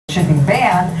should be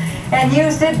banned, and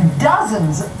used it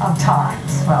dozens of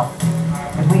times. Well,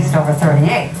 at least over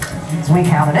 38, as we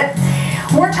counted it.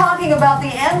 We're talking about the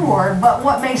N-word, but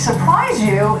what may surprise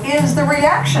you is the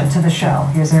reaction to the show.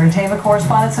 Here's entertainment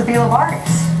correspondent Sabila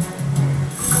Vargas.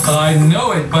 I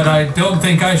know it, but I don't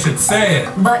think I should say it.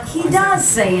 But he does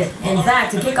say it. In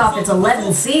fact, to kick off its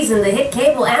 11th season, the hit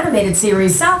cable animated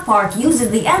series South Park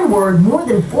uses the N-word more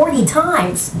than 40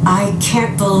 times. I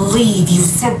can't believe you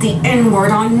said the N-word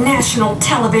on national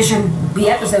television. The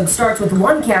episode starts with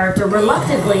one character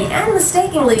reluctantly and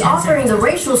mistakenly offering the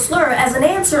racial slur as an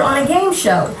answer on a game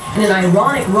show. In an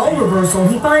ironic role reversal,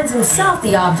 he finds himself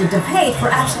the object of hate for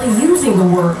actually using the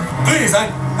word. Please,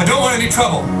 I don't want any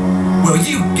trouble. Well,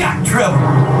 you got trouble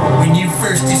when you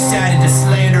first decided to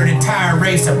slander an entire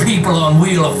race of people on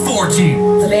Wheel of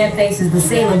Fortune. The man faces the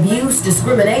same abuse,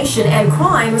 discrimination, and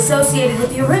crime associated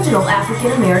with the original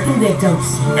African-American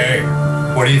victims. Hey,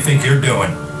 what do you think you're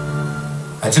doing?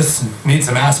 I just need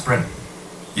some aspirin.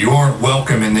 You aren't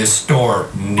welcome in this store,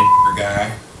 nigger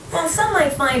guy. While some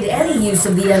might find any use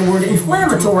of the N-word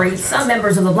inflammatory, some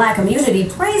members of the black community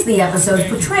praise the episode's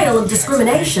portrayal of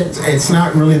discrimination. It's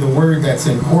not really the word that's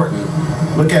important.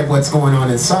 Look at what's going on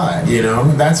inside, you know?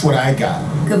 That's what I got.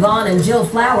 Kevon and Jill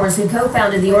Flowers, who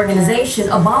co-founded the organization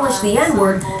Abolish the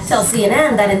N-word, tell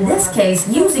CNN that in this case,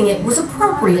 using it was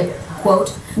appropriate.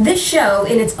 Quote, "This show,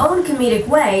 in its own comedic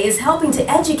way, is helping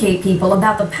to educate people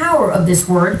about the power of this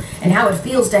word and how it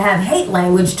feels to have hate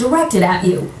language directed at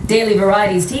you." Daily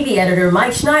Variety's TV editor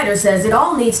Mike Schneider says it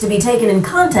all needs to be taken in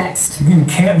context. You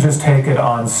can't just take it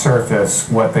on surface,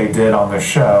 what they did on the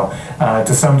show.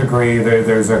 To some degree,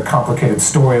 there's a complicated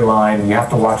storyline. You have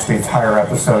to watch the entire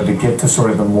episode to get to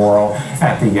sort of the moral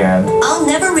at the end. I'll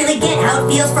never really get how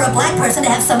it feels for a black person to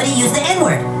have somebody use the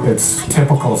N-word. It's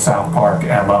typical South Park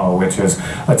MO, which is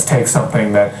let's take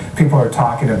something that people are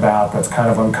talking about that's kind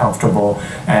of uncomfortable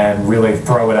and really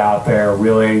throw it out there,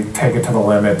 really take it to the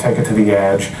limit, take it to the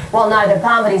edge. While neither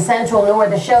Comedy Central nor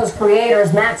the show's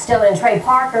creators, Matt Stone and Trey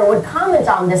Parker, would comment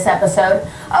on this episode,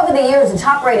 over the years the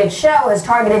top-rated show has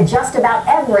targeted just about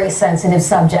every sensitive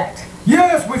subject.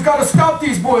 Yes, we've got to stop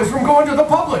these boys from going to the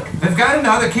public. They've got to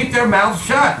know to keep their mouths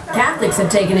shut. Catholics have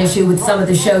taken issue with some of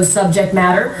the show's subject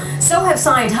matter. So have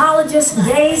Scientologists,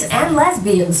 gays, and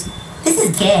lesbians. This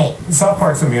is gay. South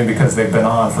Park's immune because they've been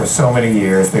on for so many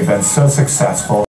years. They've been so successful.